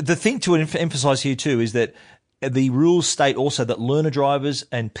thing to emphasise here too is that the rules state also that learner drivers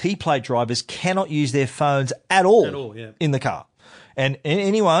and P-plate drivers cannot use their phones at all in the car. And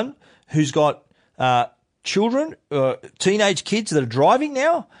anyone who's got children, teenage kids that are driving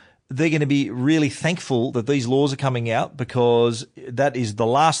now, they're going to be really thankful that these laws are coming out, because that is the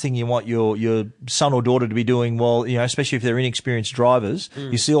last thing you want your son or daughter to be doing while, especially if they're inexperienced drivers.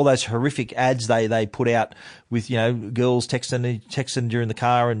 You see all those horrific ads they put out with, girls texting during the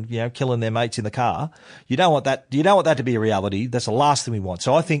car and, killing their mates in the car. You don't want that to be a reality. That's the last thing we want.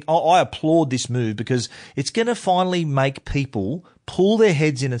 So I think I applaud this move, because it's going to finally make people pull their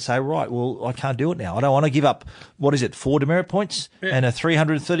heads in and say, right, well, I can't do it now. I don't want to give up, 4 demerit points and a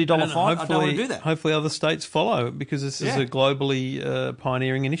 $330 fine. I don't want to do that. Hopefully other states follow, because this is a globally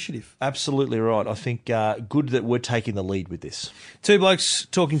pioneering initiative. Absolutely right. I think good that we're taking the lead with this. Two Blokes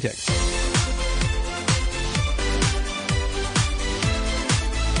Talking Tech.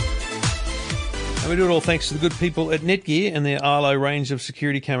 And we do it all thanks to the good people at Netgear, and their Arlo range of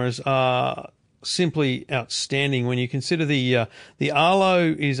security cameras are simply outstanding. When you consider the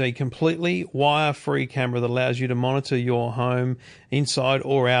Arlo is a completely wire-free camera that allows you to monitor your home inside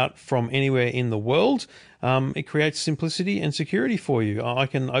or out from anywhere in the world. It creates simplicity and security for you. I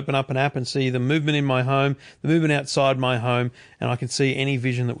can open up an app and see the movement in my home, the movement outside my home, and I can see any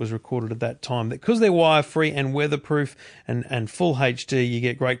vision that was recorded at that time. Because they're wire-free and weatherproof and full HD, you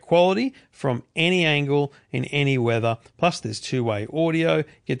get great quality from any angle in any weather. Plus, there's two-way audio.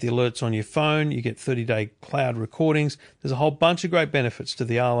 Get the alerts on your phone. You get 30-day cloud recordings. There's a whole bunch of great benefits to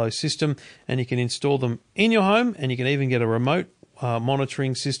the Arlo system, and you can install them in your home, and you can even get a remote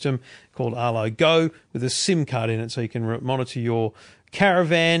monitoring system called Arlo Go with a SIM card in it, so you can monitor your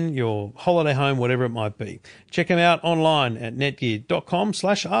caravan, your holiday home, whatever it might be. Check them out online at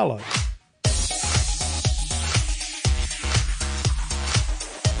netgear.com/Arlo.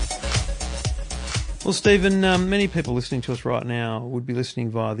 Well, Stephen, many people listening to us right now would be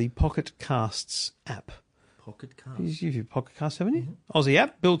listening via the Pocket Casts app. Pocket Cast. You've used Pocket Cast, haven't you? Mm-hmm. Aussie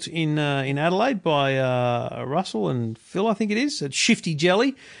app built in Adelaide by Russell and Phil, I think it is. It's Shifty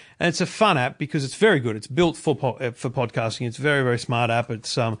Jelly, and it's a fun app because it's very good. It's built for podcasting. It's a very, very smart app.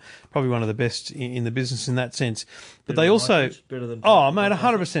 It's probably one of the best in the business in that sense. But they also better than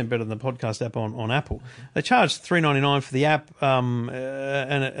 100% better than the podcast app on Apple. Mm-hmm. They charge $3.99 for the app,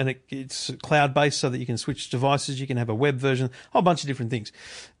 and it's cloud based so that you can switch devices. You can have a web version, a whole bunch of different things.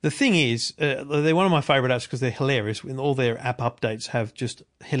 The thing is, they're one of my favourite apps because they're hilarious. And all their app updates have just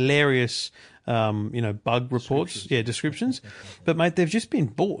hilarious, bug reports, descriptions. But mate, they've just been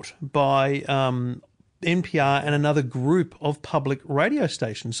bought by NPR and another group of public radio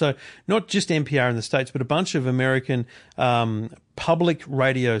stations. So not just NPR in the States, but a bunch of American public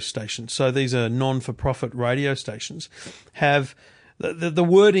radio stations. So these are non-for-profit radio stations. Have the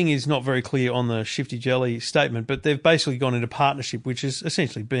wording is not very clear on the Shifty Jelly statement, but they've basically gone into partnership, which is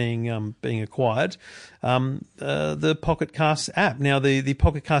essentially being acquired. The Pocket Cast app. Now, the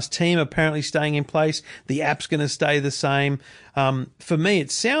Pocket Cast team are apparently staying in place. The app's going to stay the same. For me,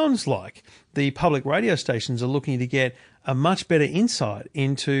 it sounds like the public radio stations are looking to get a much better insight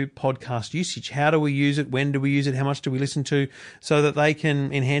into podcast usage. How do we use it? When do we use it? How much do we listen to? So that they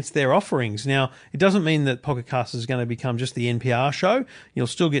can enhance their offerings. Now, it doesn't mean that Pocket Cast is going to become just the NPR show. You'll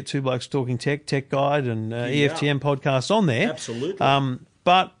still get Two Blokes Talking Tech, Tech Guide, and EFTM podcasts on there. Absolutely.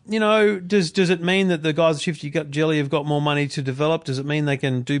 But, you know, does it mean that the guys at Shifty Gut Jelly have got more money to develop? Does it mean they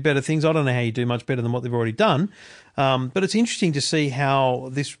can do better things? I don't know how you do much better than what they've already done. But it's interesting to see how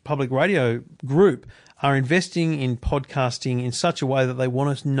this public radio group are investing in podcasting in such a way that they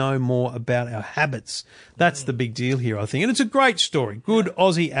want us to know more about our habits. That's the big deal here, I think. And it's a great story. Good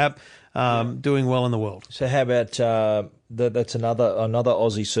Aussie app doing well in the world. So how about that's another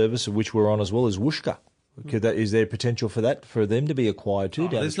Aussie service of which we're on as well is Whooshkaa. Is there potential for that, for them to be acquired too?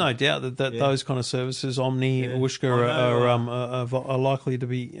 There's no doubt that those kind of services, Omni, Whooshkaa, are likely to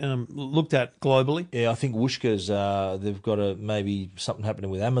be looked at globally. Yeah, I think Whooshkaa's, they've got maybe something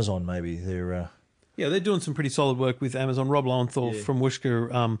happening with Amazon. Maybe they're. Yeah, they're doing some pretty solid work with Amazon. Rob Lowenthal from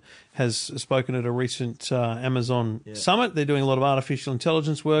Whooshkaa has spoken at a recent Amazon summit. They're doing a lot of artificial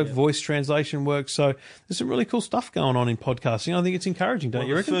intelligence work, voice translation work. So there's some really cool stuff going on in podcasting. I think it's encouraging, don't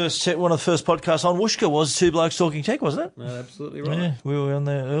you reckon? One of the first podcasts on Whooshkaa was Two Blokes Talking Tech, wasn't it? No, absolutely right. Yeah, we were on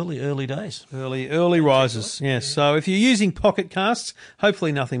the early days. Early risers, yes. So if you're using Pocket Casts,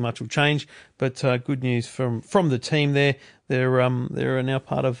 hopefully nothing much will change. But good news from the team there. They're now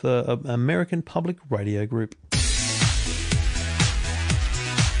part of the American Public Radio Group.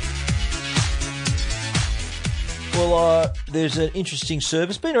 Well, there's an interesting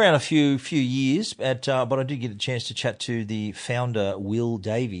service. Been around a few years, but I did get a chance to chat to the founder, Will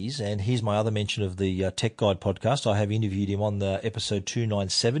Davies, and here's my other mention of the Tech Guide podcast. I have interviewed him on the episode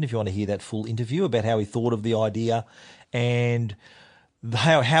 297, if you want to hear that full interview about how he thought of the idea and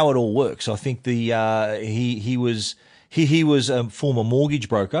how it all works. I think he was a former mortgage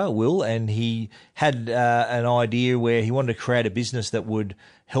broker, Will, and he had an idea where he wanted to create a business that would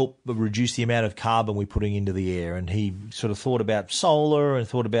help reduce the amount of carbon we're putting into the air. And he sort of thought about solar and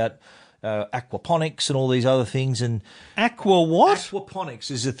thought about aquaponics and all these other things. And Aquaponics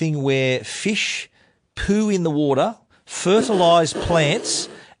is a thing where fish poo in the water, fertilise plants,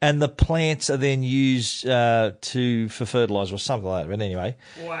 and the plants are then used for fertilizer or something like that. But anyway,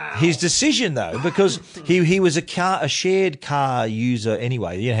 his decision though, because he was a shared car user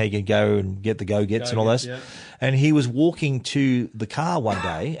anyway. You know how you can go and get the go-gets and all this. Yeah. And he was walking to the car one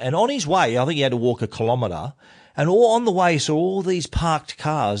day, and on his way, I think he had to walk 1 kilometre. And on the way, saw all these parked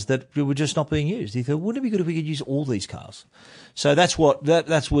cars that were just not being used. He thought, wouldn't it be good if we could use all these cars? So that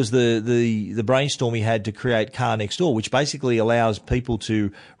was the brainstorm he had to create Car Next Door, which basically allows people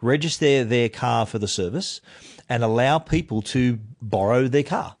to register their car for the service and allow people to borrow their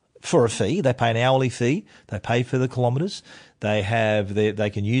car for a fee. They pay an hourly fee. They pay for the kilometres. They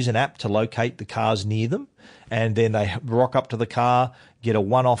can use an app to locate the cars near them, and then they rock up to the car, get a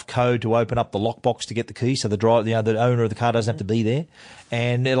one-off code to open up the lockbox to get the key, so the owner of the car doesn't have to be there.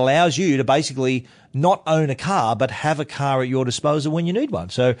 And it allows you to basically not own a car, but have a car at your disposal when you need one.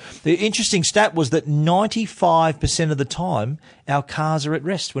 So the interesting stat was that 95% of the time, our cars are at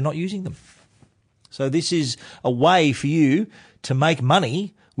rest. We're not using them. So this is a way for you to make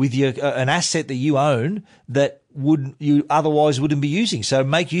money with an asset that you own that you otherwise wouldn't be using. So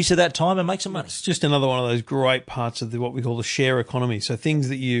make use of that time and make some money. It's just another one of those great parts of what we call the share economy. So things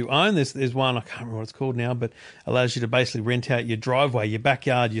that you own, there's one, I can't remember what it's called now, but allows you to basically rent out your driveway, your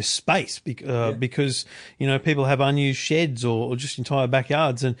backyard, your space, because, you know, people have unused sheds or just entire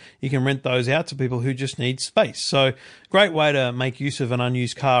backyards, and you can rent those out to people who just need space. So great way to make use of an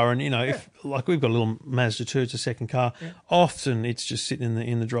unused car. And, you know, if like we've got a little Mazda 2, it's a second car. Yeah. Often it's just sitting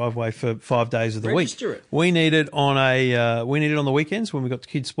in the driveway for 5 days of the week. We need it on the weekends when we've got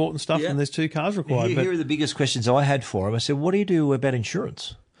kids' sport and stuff, and there's 2 cars required. Here are the biggest questions I had for him. I said, what do you do about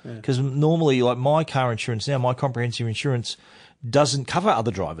insurance? Because normally, like my car insurance now, my comprehensive insurance doesn't cover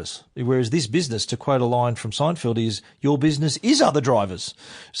other drivers. Whereas this business, to quote a line from Seinfeld, is your business is other drivers.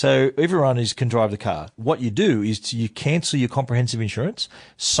 So everyone can drive the car. What you do is you cancel your comprehensive insurance,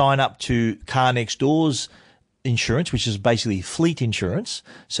 sign up to Car Next Door's insurance, which is basically fleet insurance.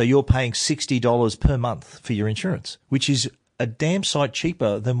 So you're paying $60 per month for your insurance, which is a damn sight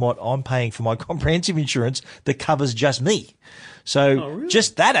cheaper than what I'm paying for my comprehensive insurance that covers just me. So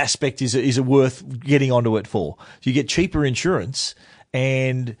just that aspect is worth getting onto it for. So you get cheaper insurance,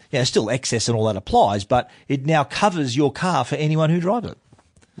 and still excess and all that applies, but it now covers your car for anyone who drives it.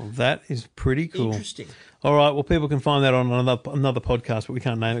 Well, that is pretty cool. Interesting. All right, well, people can find that on another podcast, but we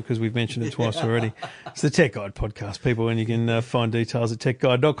can't name it because we've mentioned it twice already. It's the Tech Guide podcast, people, and you can find details at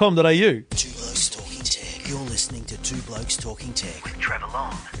techguide.com.au. Two Blokes Talking Tech. You're listening to Two Blokes Talking Tech with Trevor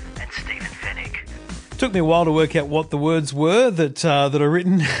Long and Stephen Fennick. Took me a while to work out what the words were that are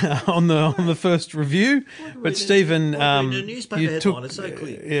written on the first review. But Stephen,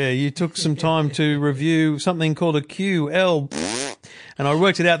 you took some time to review something called a QL. And I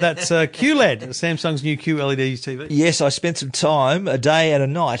worked it out. That's QLED, Samsung's new QLED TV. Yes, I spent some time, a day and a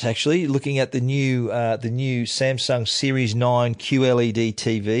night actually, looking at the new Samsung Series 9 QLED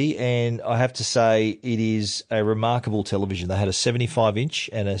TV, and I have to say it is a remarkable television. They had a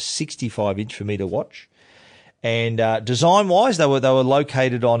 75-inch and a 65-inch for me to watch. And design-wise, they were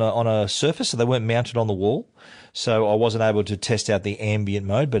located on a surface, so they weren't mounted on the wall. So I wasn't able to test out the ambient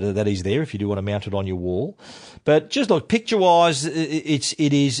mode, but that is there if you do want to mount it on your wall. But just look, picture-wise, it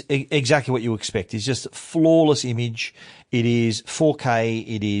is exactly what you expect. It's just flawless image. It is 4K.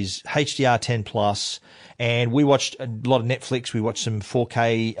 It is HDR10+. And we watched a lot of Netflix. We watched some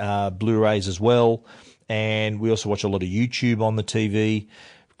 4K Blu-rays as well. And we also watch a lot of YouTube on the TV.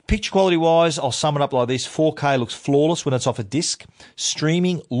 Picture quality wise, I'll sum it up like this. 4K looks flawless when it's off a disc.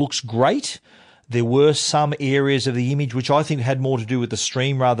 Streaming looks great. There were some areas of the image which I think had more to do with the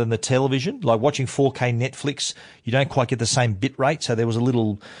stream rather than the television. Like watching 4K Netflix, you don't quite get the same bit rate. So there was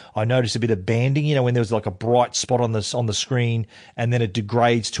I noticed a bit of banding, when there was like a bright spot on the screen and then it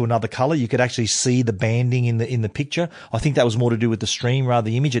degrades to another color. You could actually see the banding in the picture. I think that was more to do with the stream rather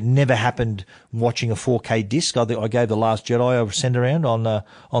than the image. It never happened watching a 4K disc. I gave The Last Jedi a send around on the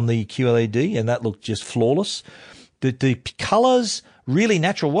QLED and that looked just flawless. The colors, really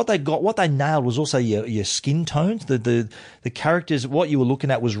natural. What they nailed was also your skin tones. The characters, what you were looking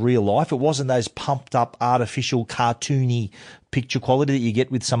at was real life. It wasn't those pumped up, artificial, cartoony picture quality that you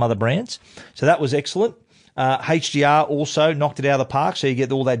get with some other brands. So that was excellent. HDR also knocked it out of the park, so you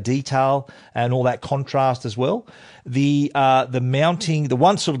get all that detail and all that contrast as well. The mounting, the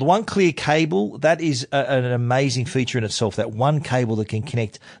one clear cable, that is an amazing feature in itself. That one cable that can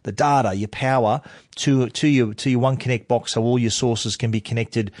connect the data, your power to your One Connect box, so all your sources can be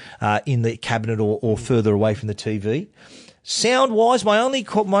connected in the cabinet or further away from the TV. Sound wise,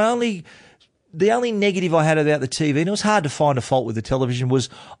 the only negative I had about the TV, and it was hard to find a fault with the television, was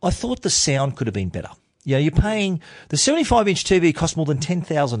I thought the sound could have been better. You're paying, the 75-inch TV costs more than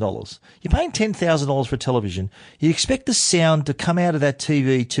 $10,000. You're paying $10,000 for a television. You expect the sound to come out of that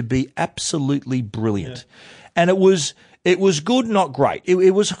TV to be absolutely brilliant. Yeah. And it was good, not great.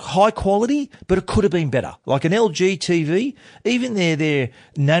 It was high quality, but it could have been better. Like an LG TV, even their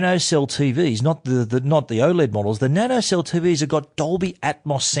nanocell TVs, not the OLED models, the nanocell TVs have got Dolby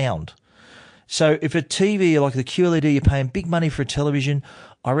Atmos sound. So if a TV like the QLED, you're paying big money for a television,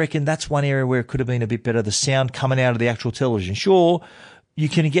 I reckon that's one area where it could have been a bit better, the sound coming out of the actual television. Sure, you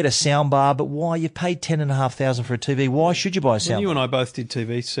can get a sound bar, but why? You paid $10,500 for a TV. Why should you buy a sound bar? You and I both did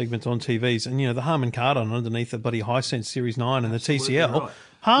TV segments on TVs, and the Harman Kardon underneath the bloody Hisense Series 9 and the TCL. Right.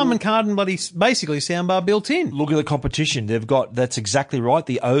 Harman Kardon bloody basically soundbar built in. Look at the competition. That's exactly right.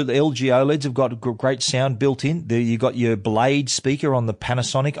 The LG OLEDs have got great sound built in. You've got your Blade speaker on the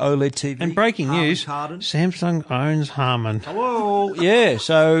Panasonic OLED TV. And breaking news, Samsung owns Harman. Hello. Yeah,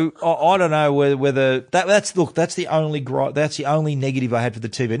 so I don't know whether that's the only negative I had for the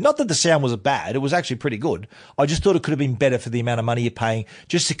TV. Not that the sound was bad. It was actually pretty good. I just thought it could have been better for the amount of money you're paying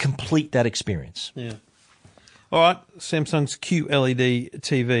just to complete that experience. Yeah. All right, Samsung's QLED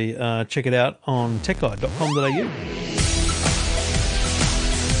TV. Check it out on techguide.com.au.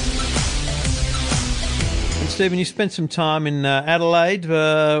 And Stephen, you spent some time in Adelaide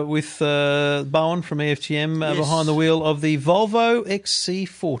with Bowen from EFTM behind the wheel of the Volvo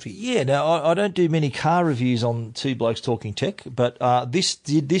XC40. Yeah, now I don't do many car reviews on Two Blokes Talking Tech, but this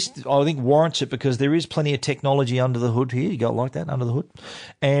I think warrants it because there is plenty of technology under the hood here. You got like that under the hood,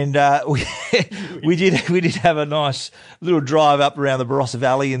 and we did have a nice little drive up around the Barossa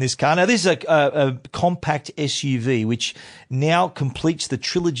Valley in this car. Now this is a compact SUV which now completes the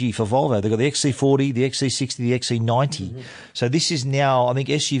trilogy for Volvo. They've got the XC40, the XC60, the XC90. Mm-hmm. So this is now, I think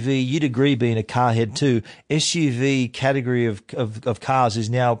SUV, you'd agree being a car head too, SUV category of cars is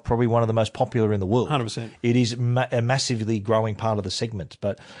now probably one of the most popular in the world. 100%. It is a massively growing part of the segment.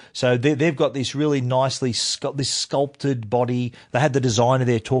 But so they've got this really nicely this sculpted body. They had the designer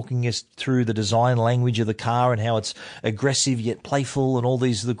there talking us through the design language of the car and how it's aggressive yet playful and all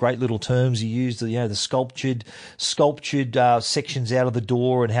the great little terms he used, the sculptured sections out of the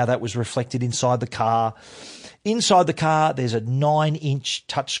door and how that was reflected inside the car. Inside the car, there's a 9-inch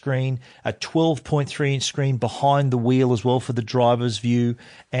touchscreen, a 12.3-inch screen behind the wheel as well for the driver's view,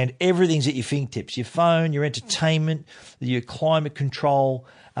 and everything's at your fingertips. Your phone, your entertainment, your climate control,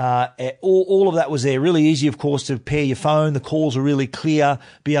 All of that was there. Really easy, of course, to pair your phone. The calls are really clear.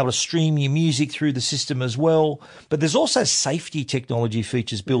 Be able to stream your music through the system as well. But there's also safety technology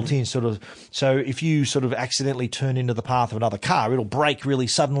features built in, sort of. So if you sort of accidentally turn into the path of another car, it'll brake really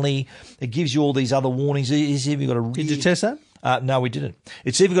suddenly. It gives you all these other warnings. You've got a Did you test that? No, we didn't.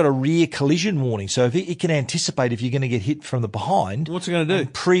 It's even got a rear collision warning, so if it can anticipate if you're going to get hit from the behind. What's it going to do?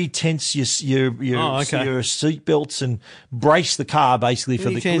 Pre-tense your seat belts and brace the car basically for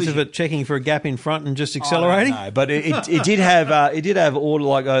the chance collision. of it checking for a gap in front and just accelerating? No, but it did have order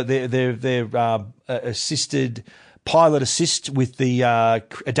like their assisted. Pilot assist with the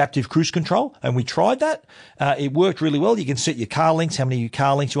adaptive cruise control, and we tried that. It worked really well. You can set your car lengths, how many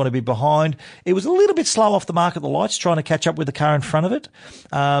car lengths you want to be behind. It was a little bit slow off the mark at the lights, trying to catch up with the car in front of it.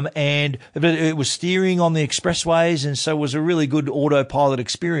 But it was steering on the expressways, and so it was a really good autopilot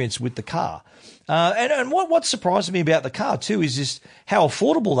experience with the car. And what surprised me about the car too is just how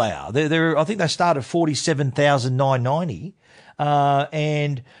affordable they are. I think they start at $47,990,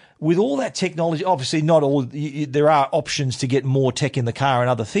 and with all that technology, obviously not all, there are options to get more tech in the car and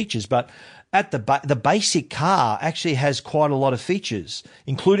other features, but at the basic car actually has quite a lot of features,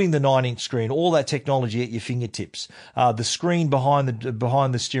 including the 9-inch screen, all that technology at your fingertips, the screen behind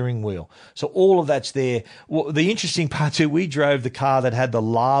the steering wheel. So all of that's there. Well, the interesting part too, we drove the car that had the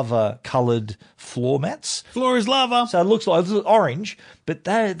lava coloured floor mats. Floor is lava. So it looks like it's orange, but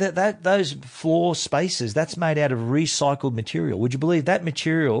those floor spaces, that's made out of recycled material. Would you believe that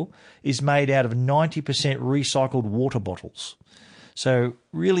material is made out of 90% recycled water bottles? So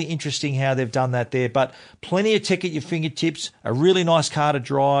really interesting how they've done that there, but plenty of tech at your fingertips, a really nice car to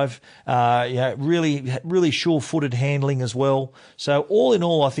drive, really sure-footed handling as well. So all in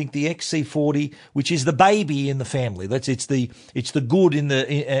all, I think the XC40, which is the baby in the family, it's the good and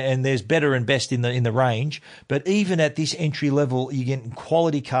there's better and best in the range. But even at this entry level, you get a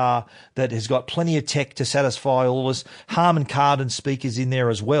quality car that has got plenty of tech to satisfy all of us. Harman Kardon speakers in there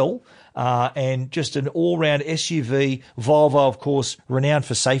as well. And just an all-round SUV. Volvo, of course, renowned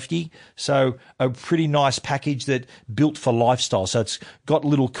for safety. So a pretty nice package that built for lifestyle. So it's got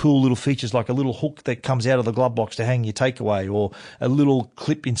cool little features like a little hook that comes out of the glove box to hang your takeaway, or a little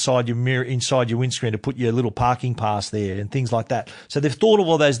clip inside your mirror, inside your windscreen to put your little parking pass there and things like that. So they've thought of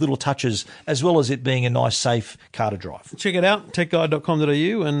all those little touches as well as it being a nice, safe car to drive. Check it out,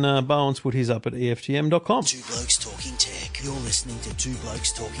 techguide.com.au, and Bowen's put his up at EFTM.com. Two Blokes Talking Tech. You're listening to Two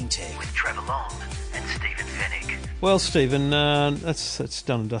Blokes Talking Tech with Trevor Long and Stephen Fennick. Well, Stephen, that's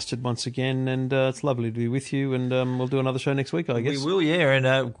done and dusted once again, and it's lovely to be with you, and we'll do another show next week, I guess. We will, yeah,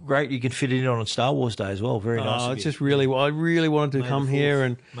 and great you can fit it in on Star Wars Day as well. Very nice. It's just really, I really wanted to come here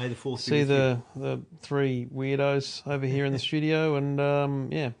and May the 4th see the three weirdos over here in the studio,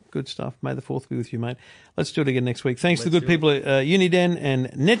 and yeah, good stuff. May the 4th be with you, mate. Let's do it again next week. Thanks to the good people at Uniden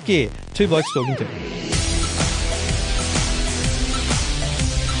and Netgear. Two Blokes Talking Tech.